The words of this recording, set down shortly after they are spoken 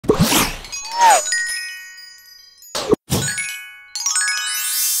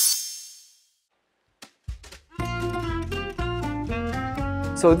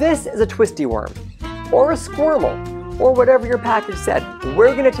So this is a twisty worm, or a squirmel, or whatever your package said.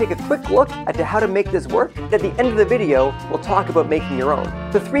 We're going to take a quick look at how to make this work. At the end of the video, we'll talk about making your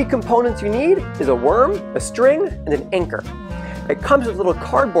own. The three components you need is a worm, a string, and an anchor. It comes with a little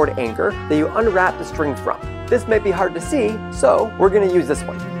cardboard anchor that you unwrap the string from. This might be hard to see, so we're going to use this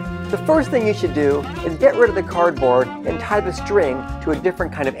one. The first thing you should do is get rid of the cardboard and tie the string to a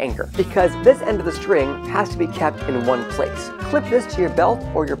different kind of anchor, because this end of the string has to be kept in one place. Clip this to your belt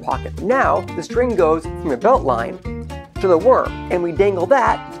or your pocket. Now the string goes from your belt line to the worm, and we dangle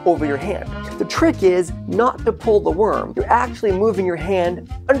that over your hand. The trick is not to pull the worm. You're actually moving your hand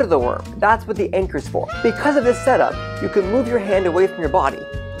under the worm. That's what the anchor's for. Because of this setup, you can move your hand away from your body,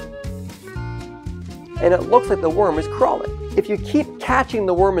 and it looks like the worm is crawling. If you keep catching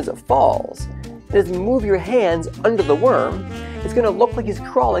the worm as it falls, and as you move your hands under the worm, it's going to look like he's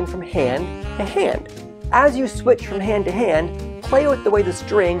crawling from hand to hand. As you switch from hand to hand, play with the way the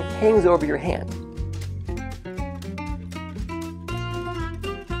string hangs over your hand.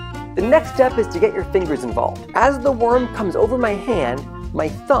 The next step is to get your fingers involved. As the worm comes over my hand, my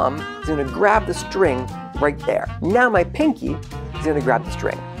thumb is going to grab the string right there. Now my pinky is going to grab the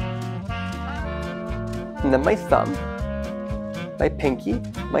string. And then my thumb, my pinky,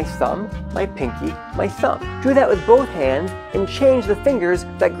 my thumb, my pinky, my thumb. Do that with both hands and change the fingers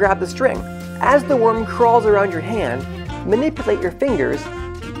that grab the string. As the worm crawls around your hand, manipulate your fingers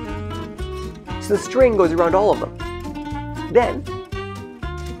so the string goes around all of them. Then,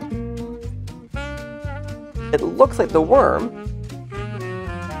 it looks like the worm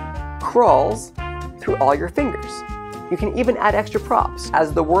crawls through all your fingers. You can even add extra props.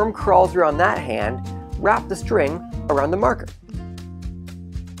 As the worm crawls around that hand, wrap the string around the marker.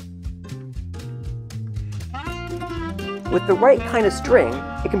 With the right kind of string,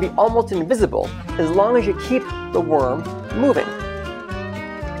 it can be almost invisible as long as you keep the worm moving.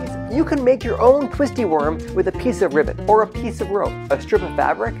 You can make your own twisty worm with a piece of ribbon, or a piece of rope, a strip of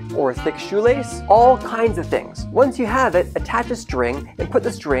fabric, or a thick shoelace, all kinds of things. Once you have it, attach a string and put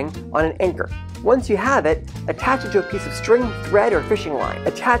the string on an anchor. Once you have it, attach it to a piece of string, thread, or fishing line.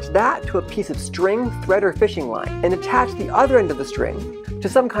 Attach that to a piece of string, thread, or fishing line, and attach the other end of the string to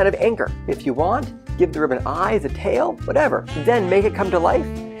some kind of anchor. If you want, give the ribbon eyes, a tail, whatever. Then make it come to life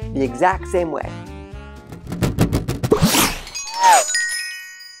the exact same way.